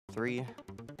3,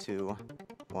 2,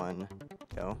 1,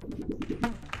 go.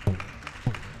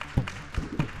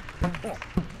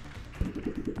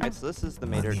 Alright, so this is the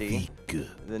Maitre D.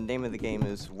 The name of the game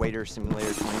is Waiter Simulator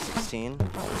 2016.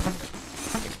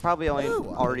 You've probably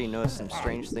already noticed some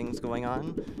strange things going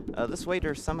on. This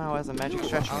waiter somehow has a magic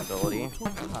stretching ability.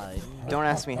 Don't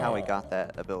ask me how he got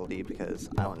that ability, because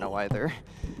I don't know either.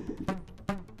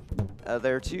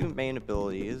 There are two main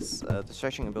abilities, the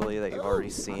stretching ability that you've already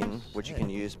seen, which you can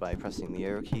use by pressing the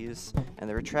arrow keys, and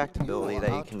the retract ability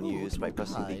that you can use by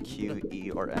pressing the Q,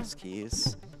 E, or S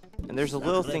keys. And there's a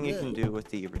little thing you can do with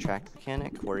the retract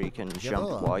mechanic, where you can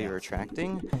jump while you're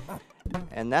retracting,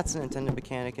 and that's an intended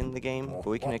mechanic in the game, but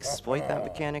we can exploit that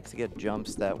mechanic to get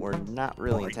jumps that were not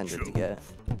really intended to get.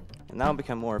 And that'll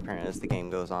become more apparent as the game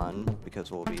goes on,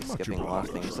 because we'll be skipping a lot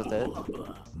of things with it.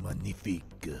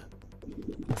 Magnifique.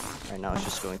 Right now it's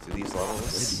just going through these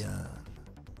levels.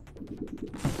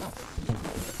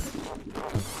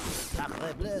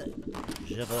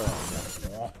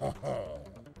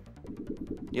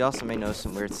 You also may notice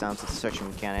some weird sounds with the stretching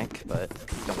mechanic, but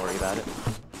don't worry about it.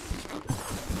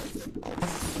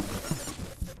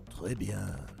 Très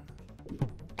bien.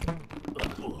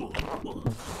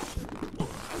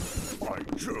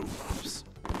 Oops.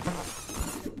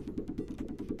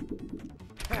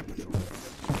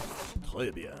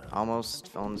 Très bien. Almost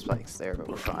fell on the spikes there, but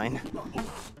we're fine.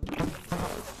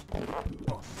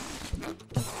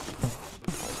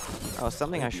 Oh,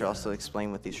 something I should also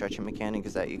explain with the stretching mechanic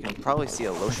is that you can probably see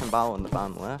a lotion bottle in the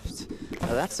bottom left.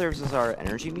 That serves as our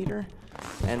energy meter,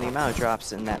 and the amount of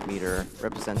drops in that meter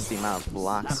represents the amount of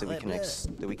blocks that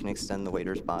we can extend the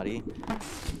waiter's body.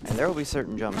 And there will be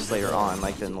certain jumps later on,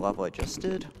 like in the level I just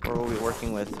did, where we'll be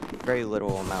working with very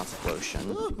little amounts of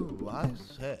lotion. Ooh, I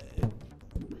say.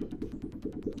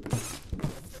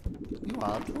 You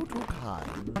are too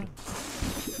kind.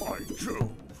 By Jove.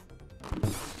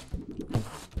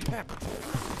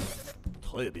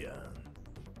 Très bien.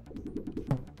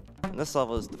 And this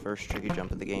level is the first tricky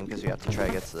jump of the game, because we have to try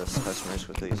to get to this customer as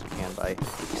quickly as we can by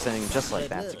descending just like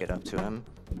that to get up to him.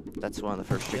 That's one of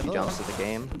the first tricky jumps of the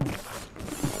game.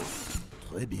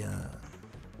 Très bien.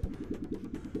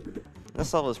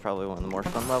 This level is probably one of the more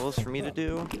fun levels for me to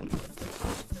do.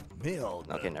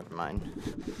 Merde. Okay, never mind.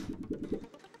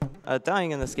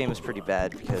 Dying in this game is pretty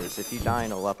bad, because if you die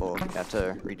in a level, you have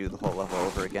to redo the whole level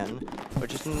over again,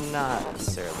 which is not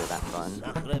necessarily that fun.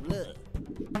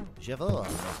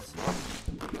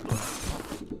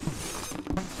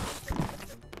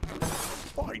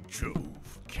 By Jove.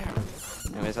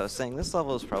 Anyways, I was saying, this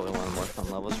level is probably one of the more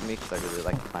fun levels for me, because I really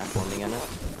like platforming in it.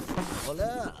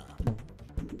 Voilà.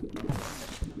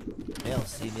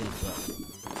 Merci mille fois.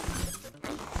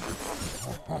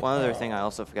 One other thing I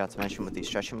also forgot to mention with the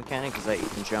stretching mechanic is that you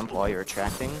can jump while you're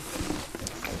retracting.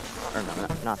 Or no,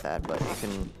 not that, but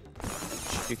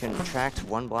you can retract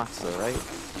one block to the right,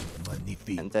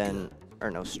 Magnifique. and then, or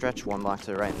no, stretch one block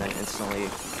to the right and then instantly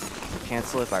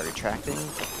cancel it by retracting.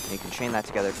 And you can chain that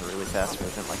together for really fast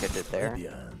movement like I did there.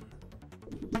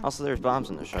 Also, there's bombs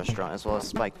in this restaurant as well as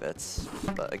spike bits,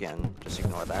 but again, just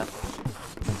ignore that.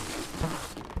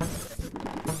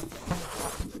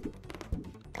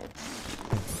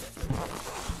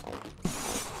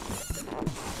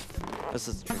 This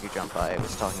is the tricky jump I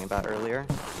was talking about earlier,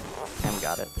 and we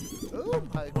got it. Oh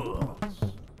my goodness.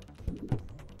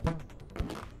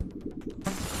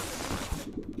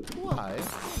 Why?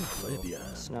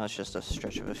 So now it's just a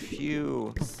stretch of a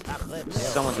few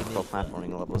somewhat difficult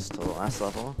platforming levels to the last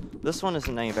level. This one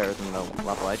isn't any better than the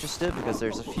level I just did, because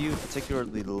there's a few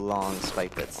particularly long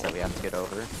spike bits that we have to get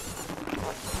over.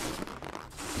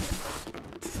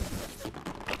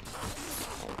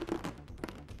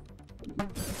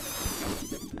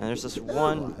 And there's this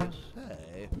one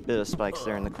bit of spikes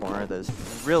there in the corner that is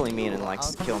really mean and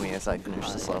likes to kill me as I finish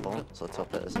this level, so let's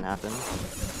hope that doesn't happen.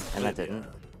 And that didn't.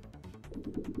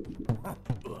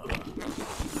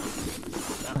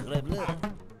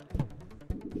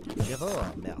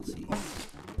 Merci.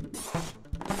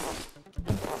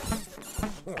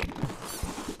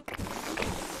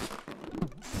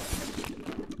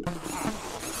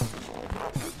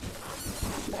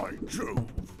 By Jove.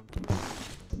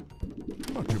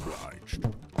 Much obliged.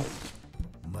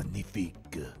 Magnifique.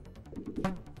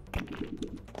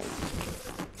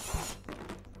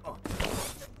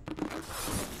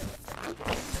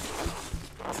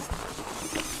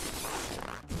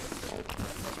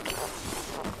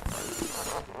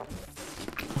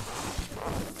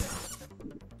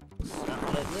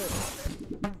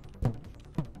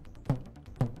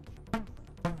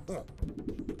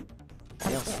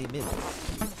 Merci mille.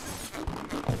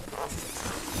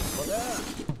 Voilà.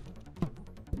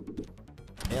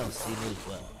 Merci mille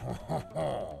fois.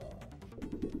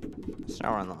 So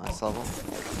now we're on the last level.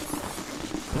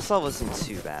 This level isn't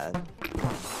too bad, in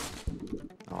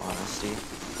all honesty.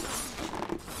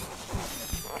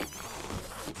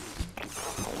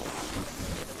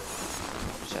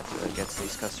 Just have to get to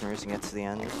these customers and get to the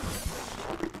end.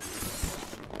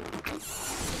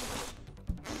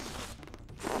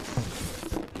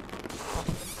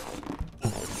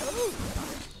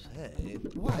 Hey,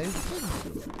 why,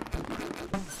 thank you.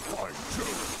 By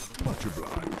Jove, much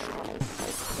obliged.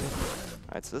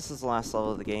 Alright, so this is the last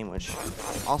level of the game, which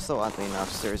also, oddly enough,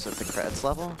 serves as the credits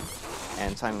level,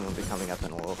 and timing will be coming up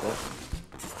in a little bit.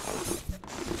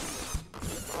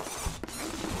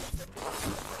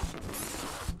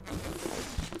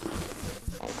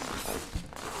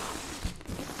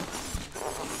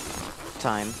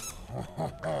 Time.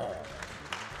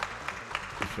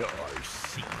 I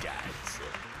see that.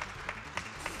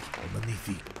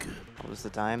 Magnifique. What was the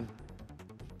time?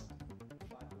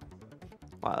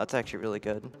 Wow, that's actually really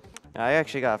good. I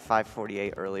actually got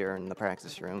 5:48 earlier in the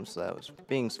practice room, so that was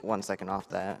being 1 second off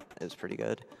that is pretty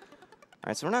good.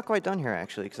 Alright, so we're not quite done here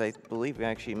actually, because I believe we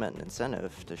actually met an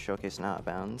incentive to showcase an out of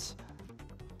bounds.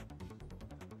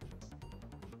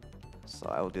 So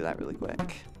I will do that really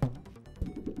quick.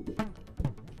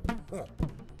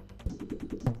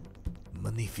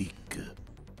 Magnifique.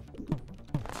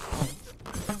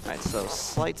 Alright, so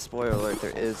slight spoiler alert,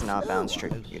 there is an out of bounds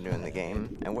trick you can do in the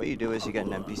game. And what you do is you get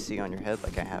an NPC on your head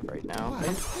like I have right now. Why,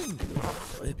 thank you.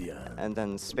 Très bien. And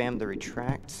then spam the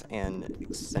retract and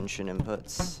extension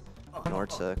inputs in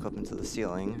order to clip into the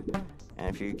ceiling. And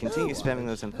if you continue spamming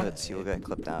those inputs, you will get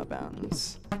clipped out of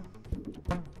bounds.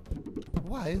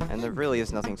 Why, And there really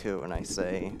is nothing to it when I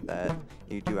say that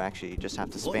you do actually just have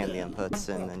to spam the inputs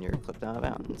and then you're clipped out of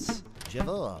bounds. Je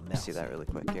vous Let's see that really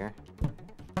quick here.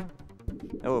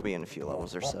 It will be in a few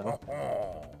levels or so.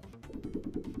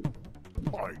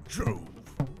 By Jove.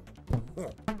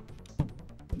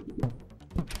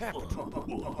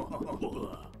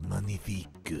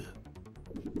 Magnifique.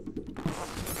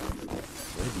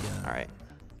 Très bien. Alright,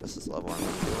 this is level 1.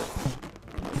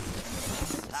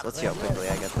 So let's see how quickly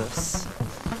I get this.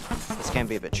 This can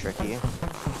be a bit tricky.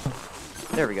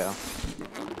 There we go.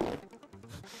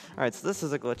 Alright, so this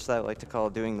is a glitch that I like to call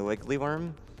doing the wiggly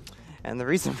worm. And the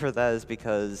reason for that is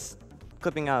because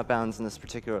clipping out of bounds in this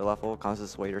particular level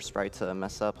causes Waiter Sprite to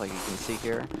mess up, like you can see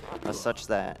here, such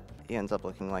that he ends up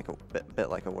looking like a bit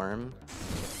like a worm.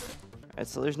 Alright,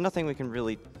 so there's nothing we can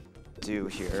really do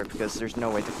here because there's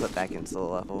no way to clip back into the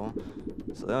level.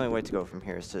 So the only way to go from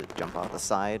here is to jump off the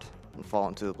side and fall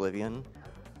into oblivion.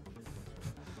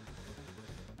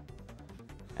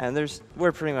 And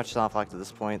we're pretty much soft locked at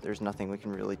this point. There's nothing we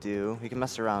can really do. We can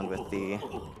mess around with the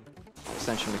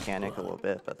extension mechanic a little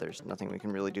bit, but there's nothing we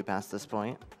can really do past this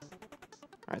point.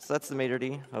 Alright, so that's the Maitre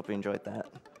D. Hope you enjoyed that.